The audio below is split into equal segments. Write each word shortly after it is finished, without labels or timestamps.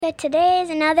here. Today is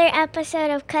another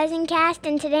episode of Cousin Cast,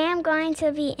 and today I'm going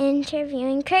to be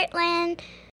interviewing Kirtlan.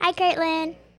 Hi,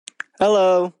 Kirtlan.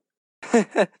 Hello.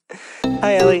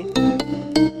 Hi, Ellie.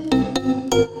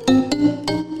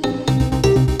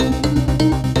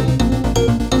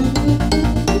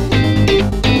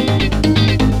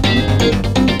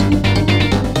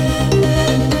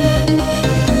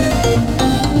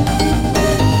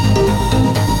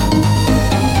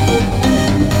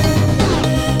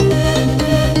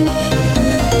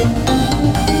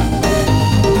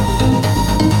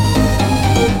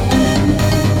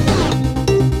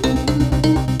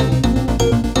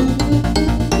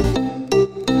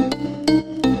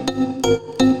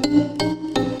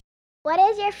 What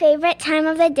is your favorite time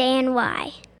of the day and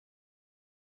why?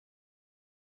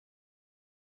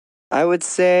 I would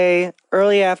say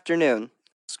early afternoon.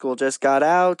 School just got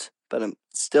out, but I'm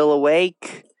still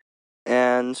awake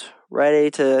and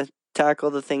ready to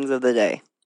tackle the things of the day.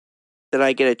 Did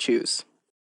I get to choose?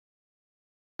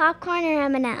 Popcorn or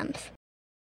M&Ms?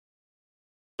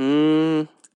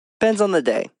 Depends on the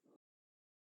day.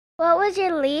 What was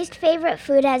your least favorite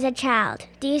food as a child?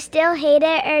 Do you still hate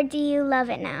it or do you love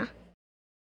it now?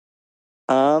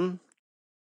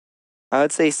 I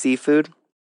would say seafood.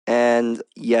 And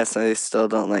yes, I still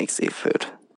don't like seafood.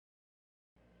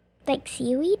 Like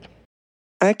seaweed?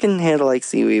 I can handle like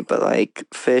seaweed, but like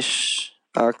fish,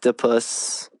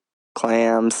 octopus,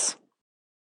 clams.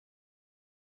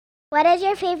 What is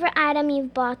your favorite item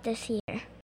you've bought this year?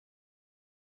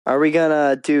 Are we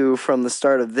gonna do from the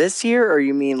start of this year, or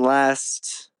you mean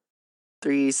last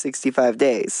 365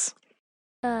 days?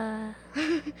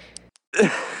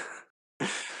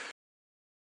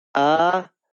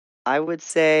 I would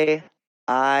say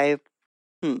I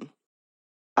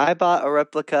bought a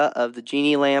replica of the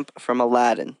genie lamp from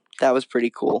Aladdin. That was pretty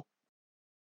cool.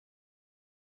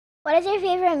 What is your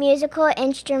favorite musical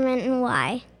instrument and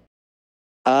why?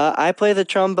 I play the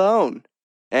trombone,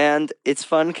 and it's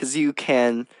fun because you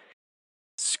can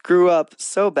screw up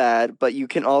so bad, but you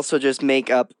can also just make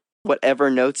up whatever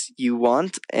notes you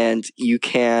want, and you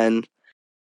can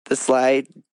the slide.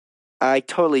 I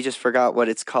totally just forgot what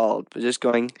it's called, but just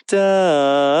going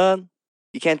duh.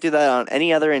 You can't do that on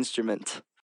any other instrument.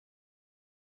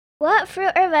 What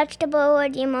fruit or vegetable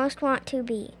would you most want to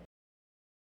be?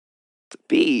 To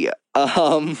be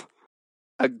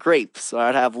a grape, so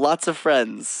I'd have lots of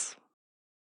friends.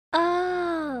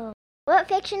 Oh. What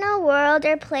fictional world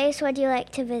or place would you like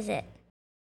to visit?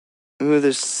 Ooh,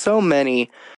 there's so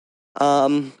many.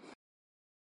 I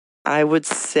would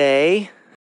say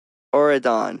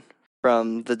Oregon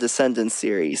from the Descendants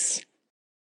series.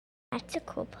 That's a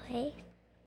cool place.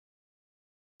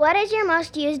 What is your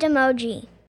most used emoji?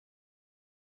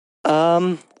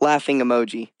 Laughing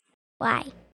emoji.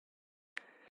 Why?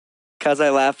 'Cause I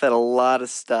laugh at a lot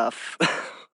of stuff.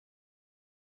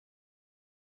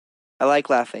 I like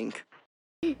laughing.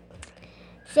 Say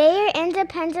you're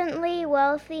independently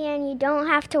wealthy and you don't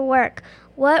have to work.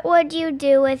 What would you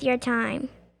do with your time?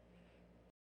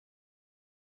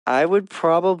 I would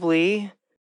probably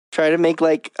try to make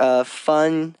like a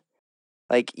fun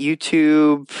like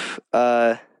YouTube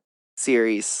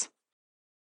series.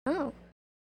 Oh.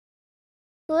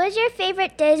 Who is your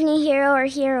favorite Disney hero or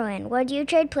heroine? Would you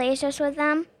trade places with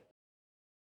them?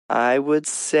 I would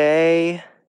say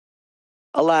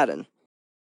Aladdin.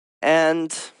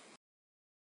 And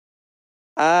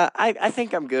I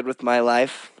think I'm good with my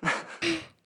life.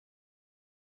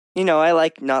 I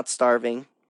like not starving.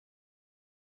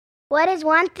 What is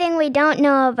one thing we don't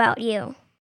know about you?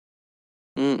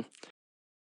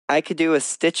 I could do a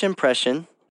Stitch impression.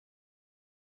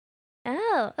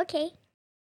 Oh, okay.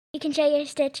 You can show your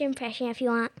Stitch impression if you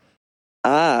want.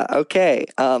 Okay.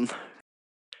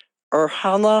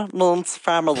 Hannah means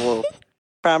family.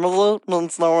 Family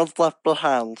means no one's left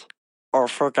behind or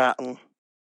forgotten.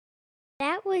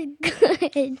 That was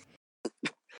good.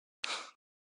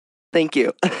 Thank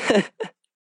you.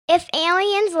 If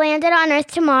aliens landed on Earth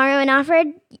tomorrow and offered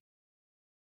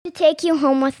to take you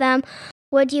home with them,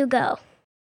 would you go?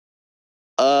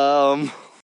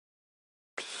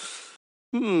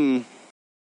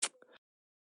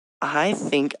 I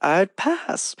think I'd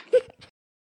pass.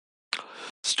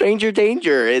 Stranger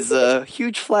danger is a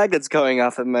huge flag that's going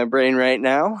off in my brain right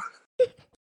now.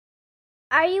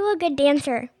 Are you a good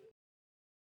dancer?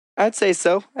 I'd say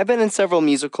so. I've been in several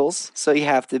musicals, so you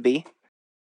have to be.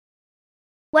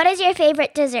 What is your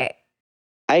favorite dessert?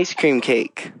 Ice cream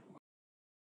cake.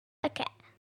 Okay.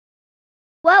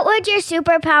 What would your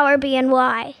superpower be and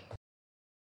why?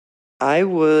 I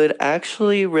would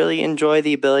actually really enjoy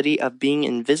the ability of being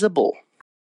invisible.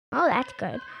 Oh, that's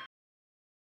good.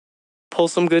 pull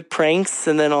some good pranks,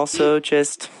 and then also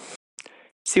just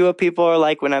see what people are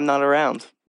like when I'm not around.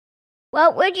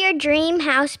 What would your dream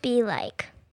house be like?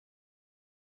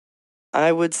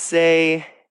 I would say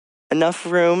enough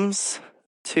rooms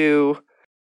to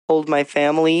hold my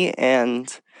family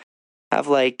and have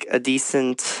like a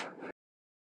decent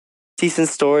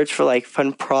storage for like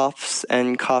fun props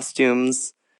and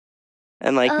costumes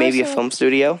and like maybe a film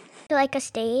studio. Like a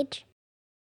stage?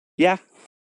 Yeah.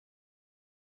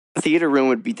 A theater room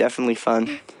would be definitely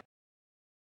fun.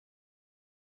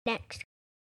 Next.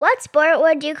 What sport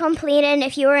would you complete in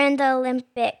if you were in the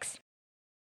Olympics?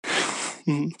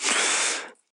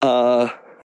 I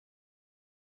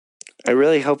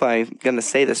really hope I'm gonna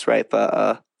say this right,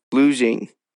 but luging.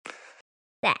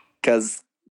 That. Because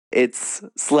it's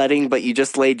sledding, but you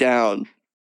just lay down.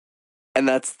 And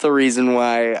that's the reason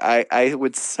why I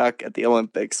would suck at the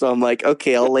Olympics. So I'm like,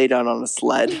 okay, I'll lay down on a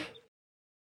sled.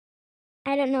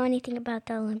 I don't know anything about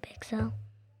the Olympics, so.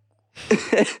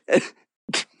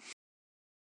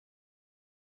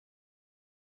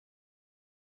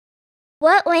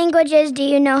 What languages do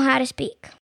you know how to speak?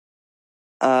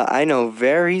 I know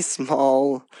very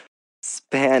small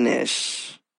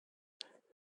Spanish.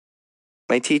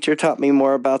 My teacher taught me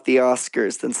more about the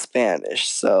Oscars than Spanish,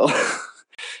 so I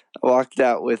walked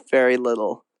out with very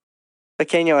little.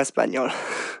 Pequeño español.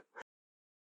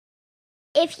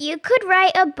 If you could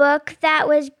write a book that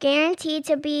was guaranteed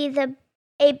to be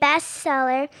a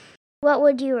bestseller, what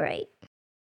would you write?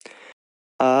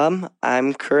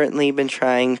 I'm currently been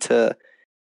trying to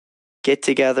get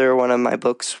together one of my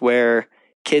books where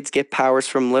kids get powers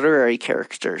from literary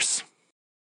characters.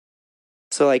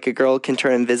 So like a girl can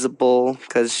turn invisible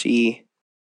because she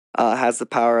has the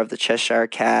power of the Cheshire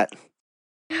Cat.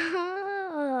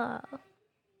 Oh.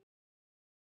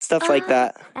 Stuff like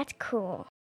that. That's cool.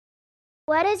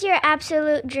 What is your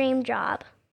absolute dream job?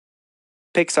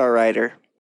 Pixar writer.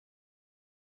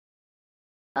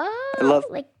 Oh, I love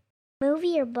like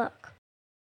movie or book?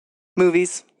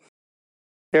 Movies.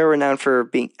 They're renowned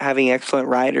for having excellent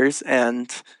writers,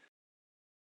 and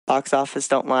box office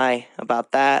don't lie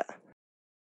about that.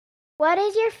 What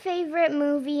is your favorite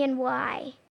movie and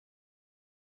why?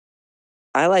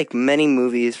 I like many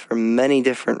movies for many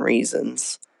different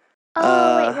reasons. Wait,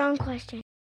 wrong question.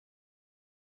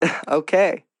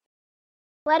 Okay.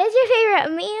 What is your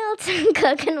favorite meal to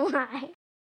cook and why?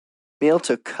 Meal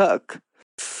to cook?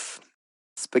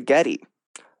 Spaghetti.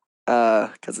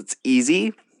 Because it's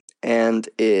easy and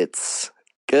it's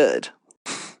good.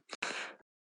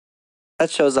 That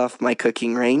shows off my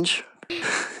cooking range.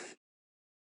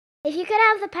 If you could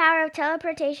have the power of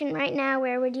teleportation right now,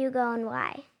 where would you go and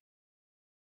why?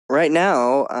 Right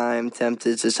now, I'm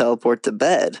tempted to teleport to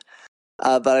bed,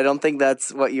 but I don't think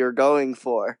that's what you're going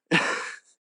for.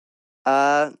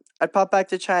 I'd pop back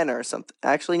to China or something.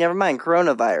 Actually, never mind.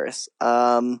 Coronavirus.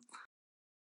 No,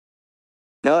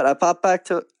 I'll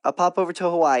pop over to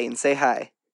Hawaii and say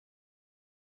hi.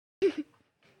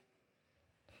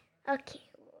 Okay.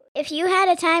 If you had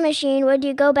a time machine, would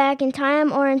you go back in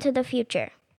time or into the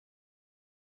future?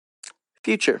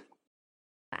 Future.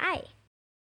 Why?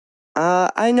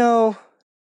 I know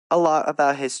a lot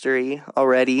about history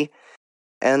already,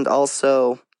 and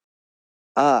also,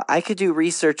 I could do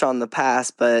research on the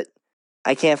past, but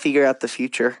I can't figure out the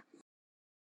future.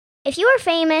 If you were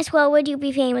famous, what would you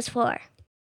be famous for?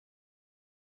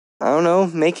 I don't know,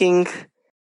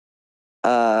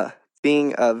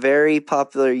 being a very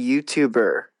popular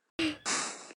YouTuber.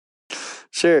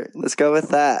 Sure, let's go with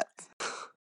that.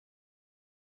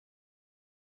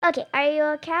 Okay, are you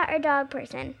a cat or dog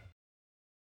person?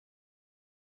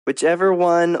 Whichever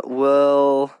one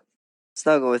will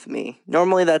snuggle with me.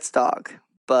 Normally that's dog,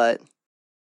 but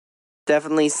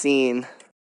definitely seen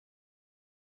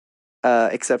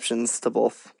exceptions to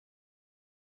both.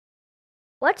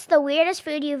 What's the weirdest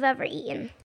food you've ever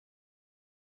eaten?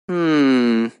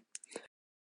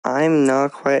 I'm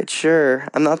not quite sure.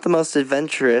 I'm not the most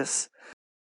adventurous.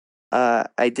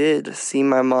 I did see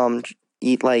my mom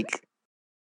eat like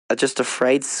just a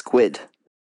fried squid.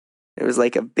 It was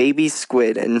like a baby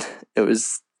squid, and it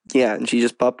was, and she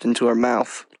just popped into her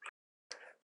mouth.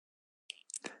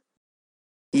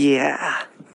 Yeah.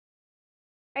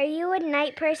 Are you a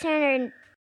night person or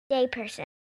day person?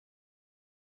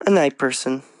 A night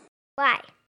person. Why?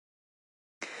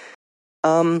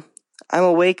 I'm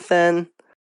awake then.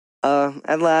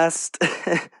 At last,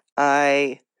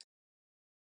 I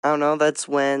don't know, that's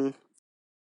when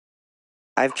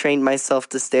I've trained myself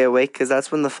to stay awake, because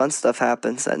that's when the fun stuff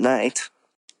happens at night.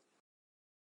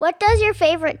 What does your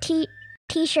favorite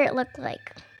t-shirt look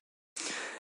like?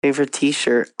 Favorite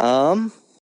t-shirt?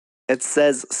 It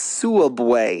says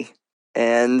Suabway.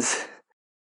 and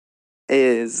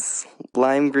is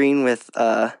lime green with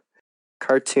a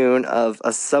cartoon of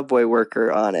a Subway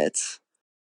worker on it.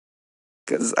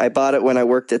 Because I bought it when I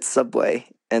worked at Subway,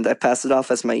 and I passed it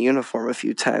off as my uniform a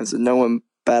few times, and no one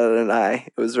batted an eye.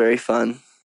 It was very fun.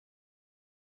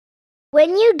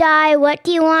 When you die, what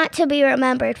do you want to be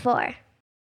remembered for?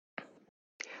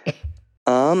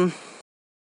 Well,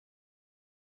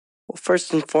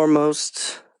 first and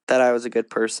foremost, that I was a good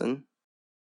person.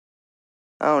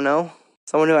 I don't know,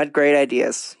 someone who had great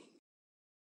ideas.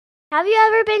 Have you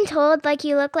ever been told like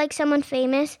you look like someone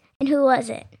famous, and who was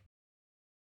it?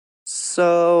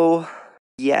 So,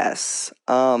 yes,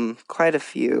 quite a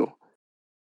few.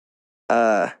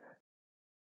 I've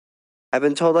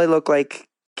been told I look like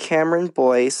Cameron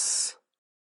Boyce.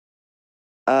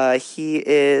 He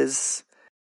is.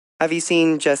 Have you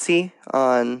seen Jesse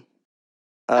on?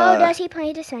 Does he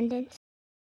play Descendants?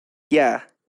 Yeah.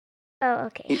 Oh,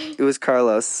 okay. It was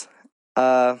Carlos.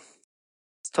 I was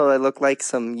told I look like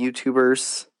some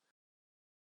YouTubers.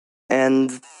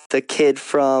 And the kid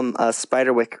from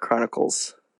Spiderwick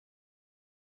Chronicles.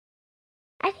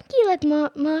 I think you look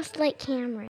most like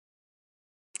Cameron.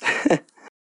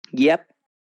 Yep.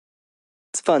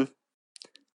 It's fun.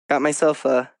 Got myself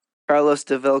a Carlos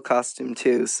DeVille costume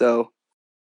too, so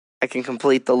I can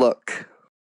complete the look.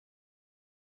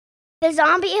 The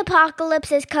zombie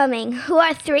apocalypse is coming. Who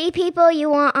are 3 people you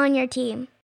want on your team?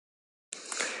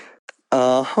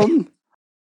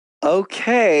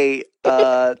 Okay.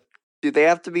 Do they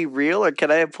have to be real, or can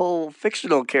I pull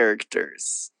fictional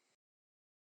characters?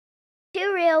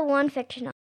 2 real, 1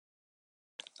 fictional.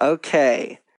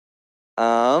 Okay.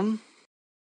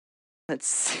 Let's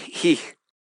see.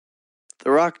 The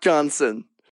Rock Johnson.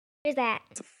 Who's that?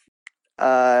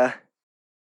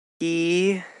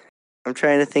 I'm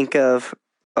trying to think of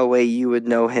a way you would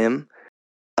know him.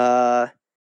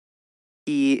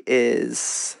 He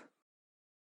is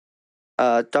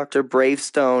Dr.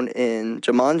 Bravestone in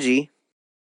Jumanji.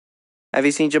 Have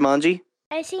you seen Jumanji?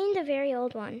 I've seen the very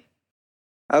old one.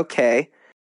 Okay.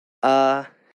 I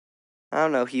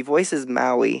don't know. He voices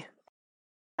Maui.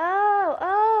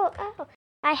 Oh.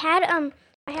 I had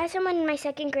someone in my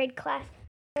 2nd grade class.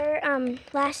 Her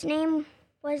last name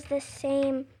was the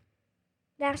same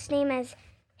last name as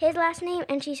his last name,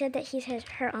 and she said that he's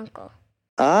her uncle.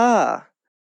 Ah,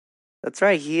 that's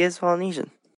right. He is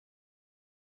Polynesian.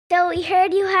 So we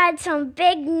heard you had some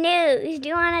big news. Do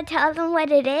you want to tell them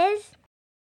what it is?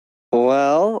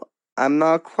 Well, I'm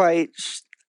not quite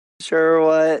sure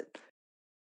what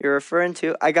you're referring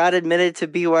to. I got admitted to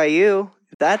BYU.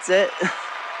 That's it.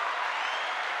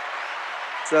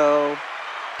 So,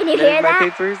 can you hear my that?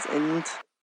 papers, and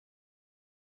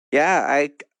yeah,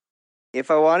 if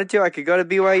I wanted to, I could go to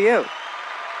BYU.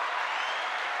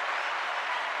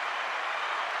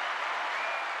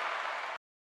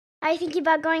 Are you thinking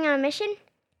about going on a mission?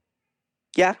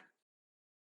 Yeah.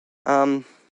 For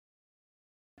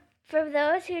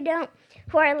those who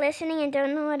are listening and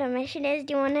don't know what a mission is,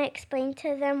 do you want to explain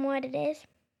to them what it is?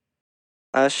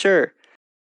 Sure.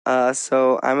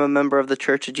 So I'm a member of the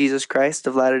Church of Jesus Christ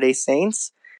of Latter-day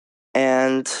Saints,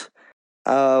 and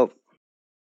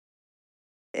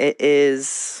it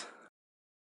is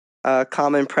a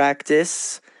common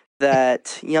practice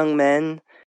that young men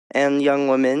and young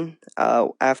women,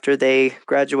 after they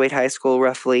graduate high school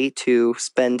roughly, to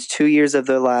spend 2 years of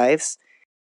their lives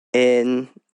in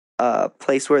a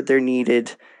place where they're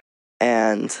needed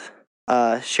and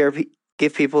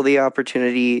give people the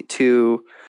opportunity to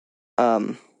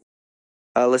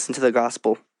listen to the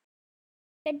gospel.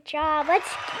 Good job. Let's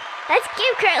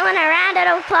give Kirtlan a round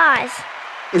of applause.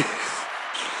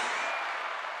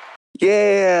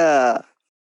 Yeah.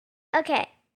 Okay.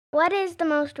 What is the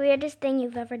most weirdest thing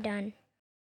you've ever done?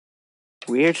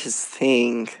 Weirdest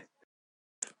thing.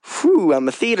 Whew, I'm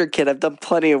a theater kid. I've done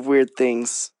plenty of weird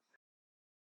things.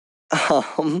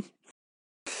 I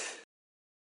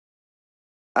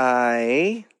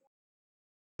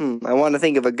want to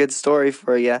think of a good story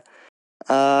for you.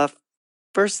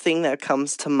 First thing that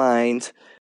comes to mind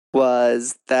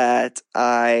was that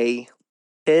I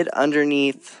hid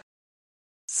underneath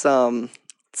some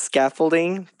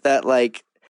scaffolding that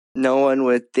no one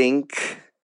would think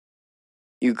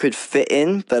you could fit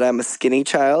in, but I'm a skinny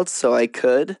child, so I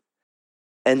could.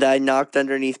 And I knocked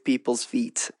underneath people's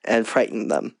feet and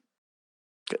frightened them.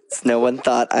 'Cause no one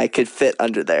thought I could fit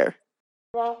under there.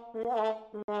 I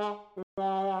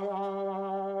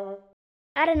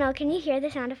don't know. Can you hear the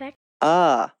sound effect?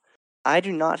 I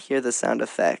do not hear the sound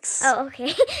effects. Oh,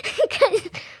 okay. Because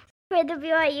for the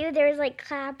BYU, there was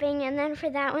clapping, and then for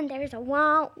that one, there was a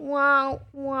wow, wow,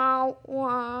 wow,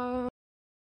 wow.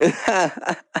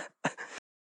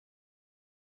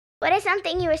 What is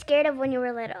something you were scared of when you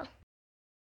were little?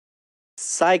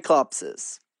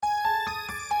 Cyclopses.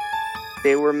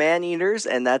 They were man-eaters,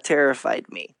 and that terrified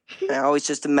me. I always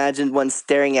just imagined one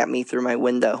staring at me through my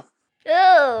window.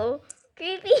 Oh,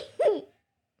 creepy.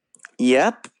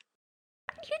 Yep.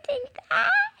 You think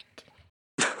that?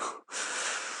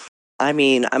 I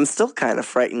mean, I'm still kind of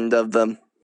frightened of them.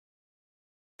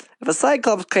 If a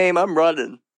cyclops came, I'm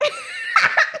running.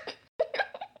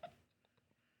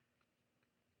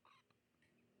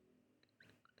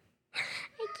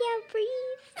 I can't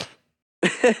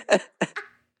breathe.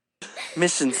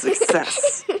 Mission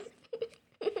success.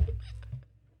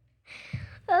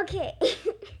 Okay.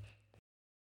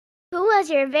 Who was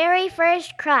your very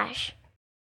first crush?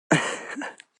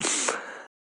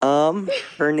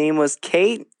 Her name was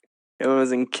Kate. It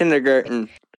was in kindergarten.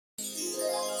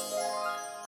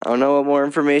 I don't know what more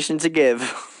information to give.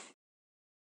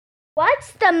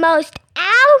 What's the most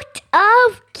out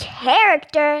of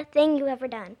character thing you've ever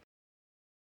done?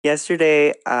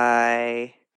 Yesterday,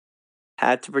 I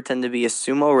had to pretend to be a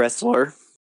sumo wrestler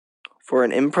for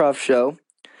an improv show.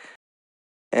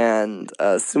 And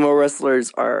sumo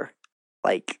wrestlers are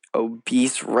like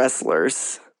obese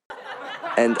wrestlers.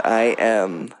 And I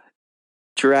am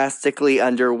drastically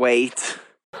underweight.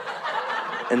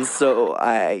 And so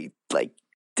I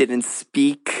didn't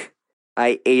speak.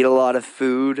 I ate a lot of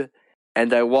food.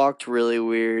 And I walked really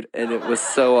weird. And it was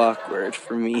so awkward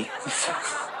for me.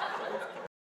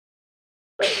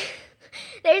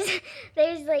 There's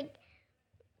this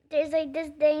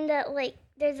thing that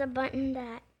there's a button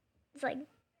that it's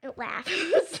it laughs.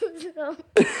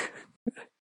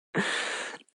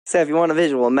 So if you want a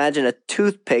visual, imagine a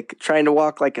toothpick trying to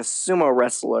walk like a sumo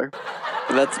wrestler.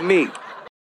 That's me.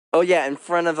 Oh yeah, in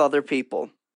front of other people.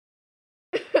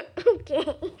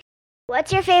 Okay.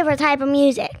 What's your favorite type of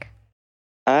music?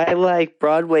 I like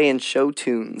Broadway and show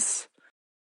tunes.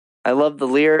 I love the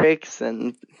lyrics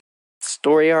and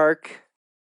story arc.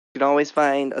 You can always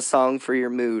find a song for your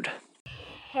mood.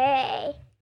 Hey.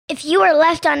 If you were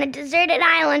left on a deserted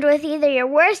island with either your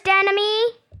worst enemy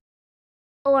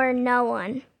or no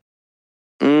one.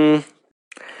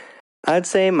 I'd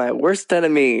say my worst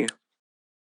enemy.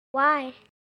 Why?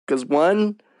 Because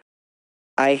 1,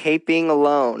 I hate being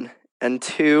alone. And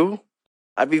 2,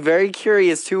 I'd be very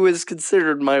curious who is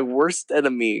considered my worst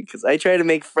enemy. Because I try to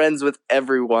make friends with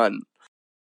everyone.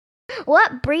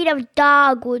 What breed of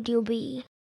dog would you be?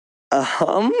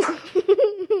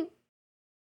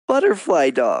 Butterfly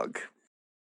dog.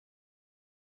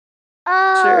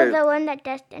 Oh, Sure. The one that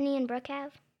Destiny and Brooke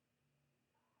have?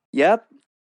 Yep.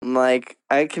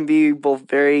 I can be both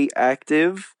very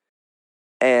active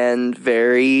and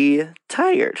very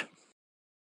tired.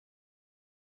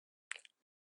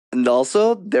 And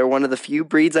also, they're one of the few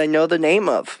breeds I know the name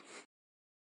of.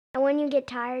 And when you get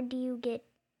tired, do you get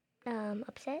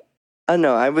upset?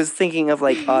 No, I was thinking of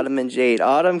Autumn and Jade.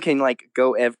 Autumn can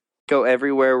go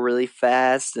everywhere really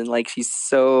fast, and she's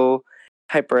so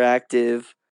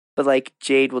hyperactive. But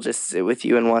Jade will just sit with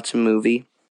you and watch a movie.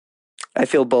 I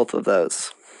feel both of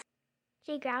those.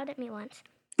 She growled at me once.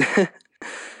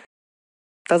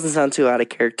 Doesn't sound too out of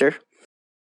character.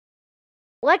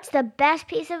 What's the best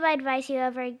piece of advice you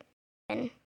ever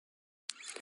given?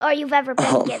 Or you've ever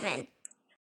been given?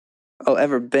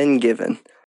 Ever been given?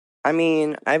 I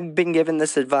mean, I've been given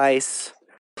this advice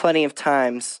plenty of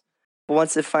times, but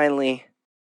once it finally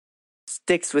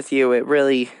sticks with you, it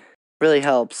really, really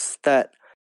helps. That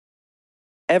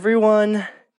everyone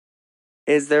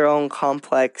is their own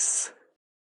complex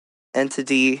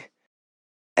entity,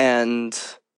 and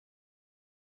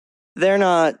they're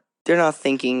not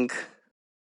thinking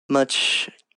much.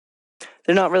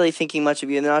 They're not really thinking much of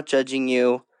you. They're not judging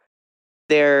you.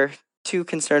 They're too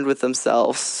concerned with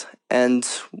themselves. And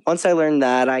once I learned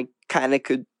that, I kind of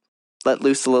could let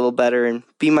loose a little better and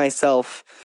be myself,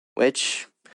 which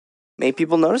made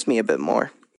people notice me a bit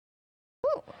more.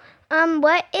 Ooh.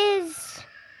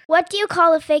 What do you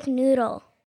call a fake noodle?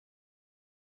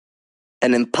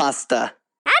 An impasta.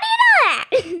 How do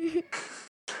you know that?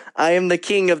 I am the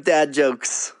king of dad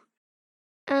jokes.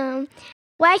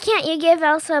 Why can't you give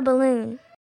Elsa a balloon?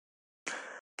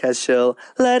 'Cause she'll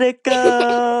let it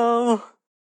go.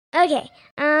 Okay,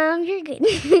 you're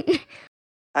good.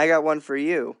 I got one for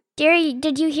you. Jerry,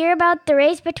 did you hear about the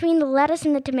race between the lettuce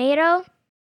and the tomato?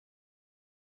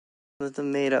 The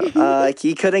tomato.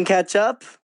 He couldn't catch up?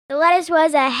 The lettuce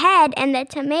was ahead and the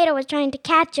tomato was trying to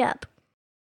catch up.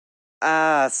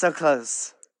 Ah, so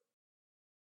close.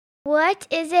 What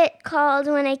is it called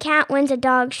when a cat wins a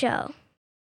dog show?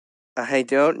 I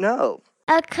don't know.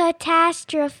 A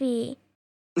catastrophe.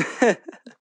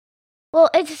 Well,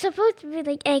 it's supposed to be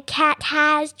like a cat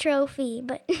has trophy,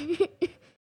 but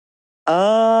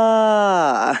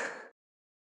Ah,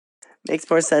 makes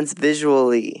more sense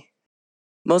visually.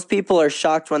 Most people are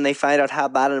shocked when they find out how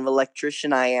bad of an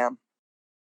electrician I am.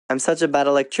 I'm such a bad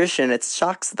electrician, it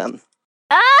shocks them.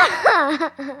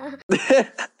 ah!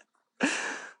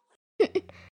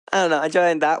 I don't know, I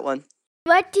joined that one.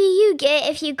 What do you get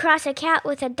if you cross a cat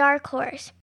with a dark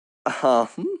horse?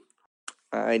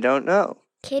 I don't know.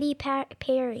 Kitty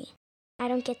Perry. I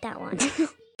don't get that one.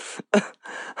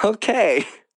 Okay.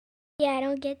 Yeah, I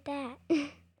don't get that.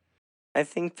 I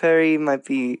think Perry might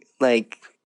be like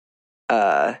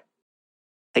a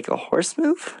horse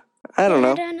move? I don't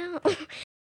know. I don't know.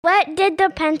 What did the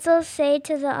pencil say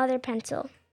to the other pencil?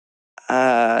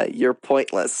 You're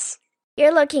pointless.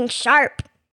 You're looking sharp.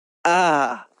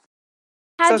 Ah.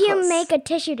 How so do you close. make a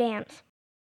tissue dance?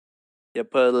 You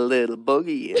put a little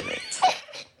boogie in it.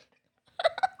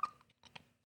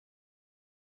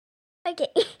 Okay.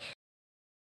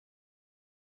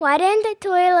 Why didn't the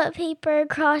toilet paper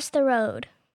cross the road?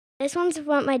 This one's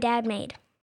what my dad made.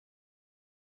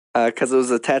 'Cause it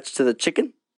was attached to the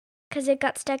chicken? 'Cause it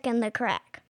got stuck in the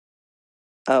crack.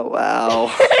 Oh, wow.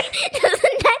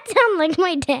 Doesn't that sound like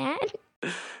my dad?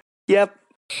 Yep.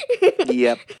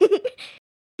 Yep.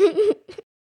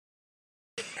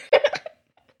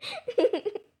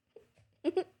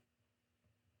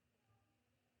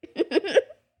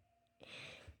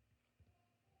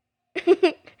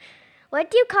 What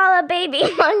do you call a baby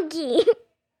monkey?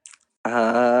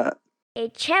 Uh, A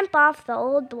chimp off the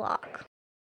old block.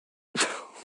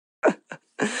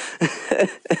 that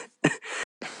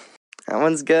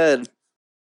one's good.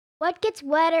 What gets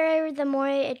wetter the more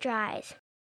it dries?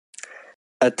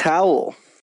 A towel.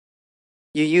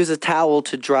 You use a towel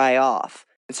to dry off.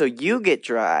 And so you get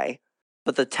dry,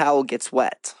 but the towel gets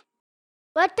wet.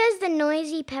 What does the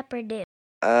noisy pepper do?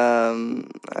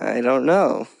 I don't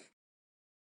know.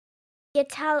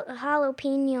 It's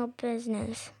jalapeno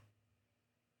business.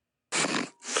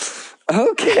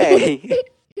 Okay.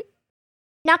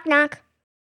 Knock, knock.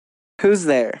 Who's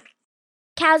there?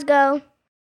 Cows go.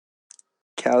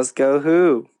 Cows go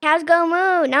who? Cows go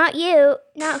moo. Not you.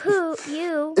 Not who.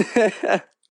 You.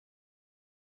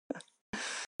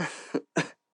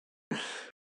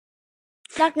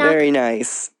 Knock, knock. Very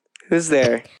nice. Who's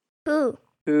there? Who?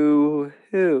 Who?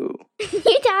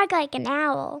 You talk like an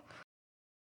owl.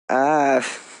 Ah.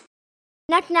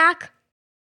 Knock, knock.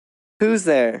 Who's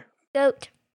there? Goat.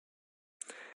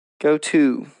 Go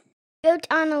to. Goat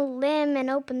on a limb and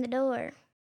open the door.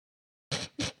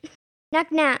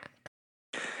 Knock, knock.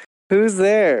 Who's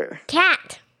there?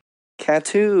 Cat.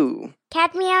 Cat-who?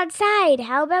 Cat me outside.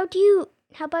 How about you?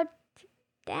 How about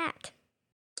that?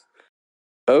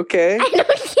 Okay. I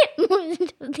don't get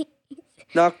most of these.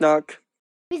 Knock, knock.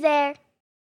 Who's there?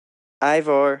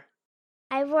 Ivor.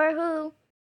 Ivor who?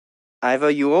 Ivor,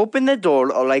 you open the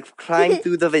door or like climb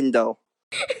through the window.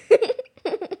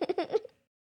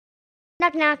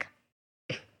 Knock, knock.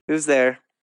 Who's there?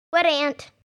 What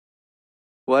ant?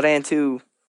 What ant who?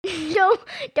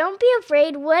 Don't be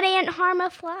afraid. What ant harm a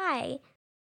fly?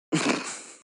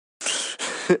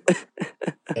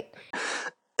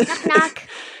 Knock, knock.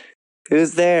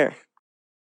 Who's there?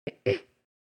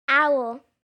 Owl.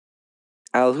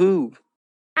 Owl who?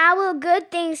 Owl,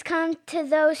 good things come to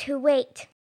those who wait.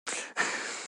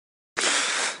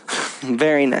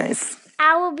 Very nice.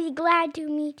 Owl, be glad to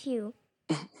meet you.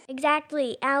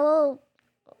 Exactly. Owl.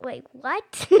 Wait,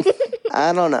 what?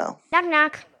 I don't know. Knock,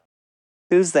 knock.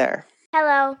 Who's there?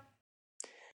 Hello.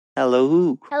 Hello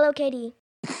who? Hello, kitty.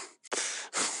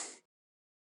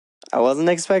 I wasn't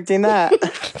expecting that.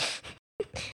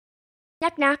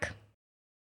 Knock, knock.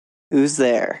 Who's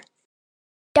there?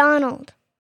 Donald.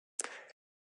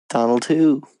 Donald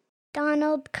who?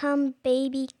 Donald, come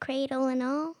baby, cradle and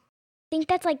all. I think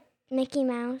that's like Mickey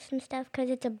Mouse and stuff because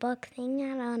it's a book thing.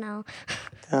 I don't know.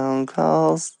 Down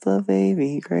calls the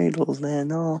baby cradles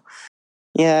and all.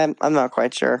 Yeah, I'm not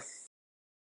quite sure.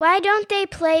 Why don't they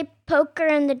play poker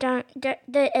in the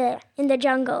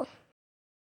jungle?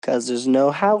 'Cause there's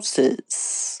no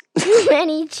houses. Too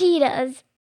many cheetahs.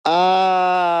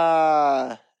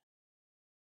 Ah.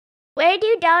 Where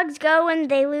do dogs go when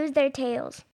they lose their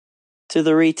tails? To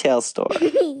the retail store.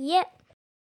 Yep.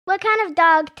 What kind of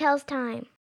dog tells time?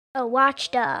 A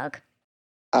watchdog.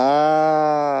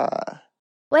 Ah.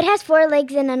 What has 4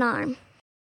 legs and an arm?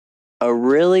 A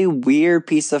really weird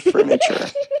piece of furniture.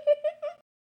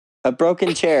 A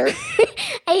broken chair.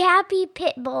 A happy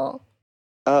pit bull.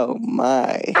 Oh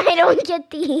my. I don't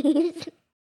get these.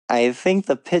 I think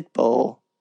the pit bull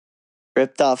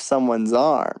ripped off someone's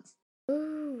arm.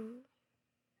 Ooh.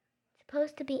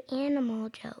 supposed to be animal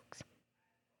jokes.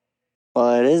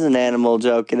 Well, it is an animal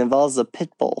joke. It involves a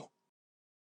pit bull.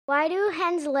 Why do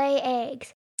hens lay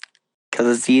eggs?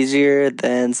 Because it's easier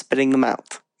than spitting them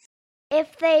out.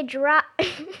 If they drop,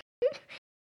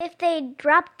 if they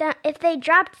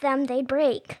dropped them, they'd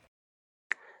break.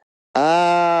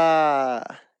 Why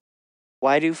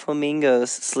do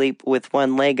flamingos sleep with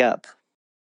one leg up?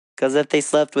 Because if they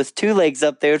slept with two legs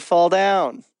up, they would fall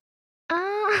down.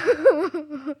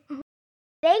 Oh.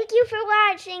 Thank you for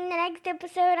watching the next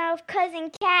episode of Cousin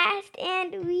Cast,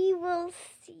 and we will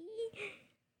see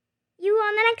you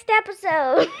on the next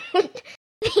episode.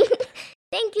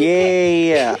 Thank you.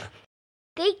 Yeah.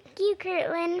 Thank you,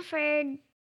 Kirtlan, for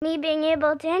me being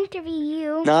able to interview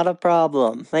you. Not a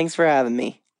problem. Thanks for having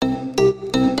me.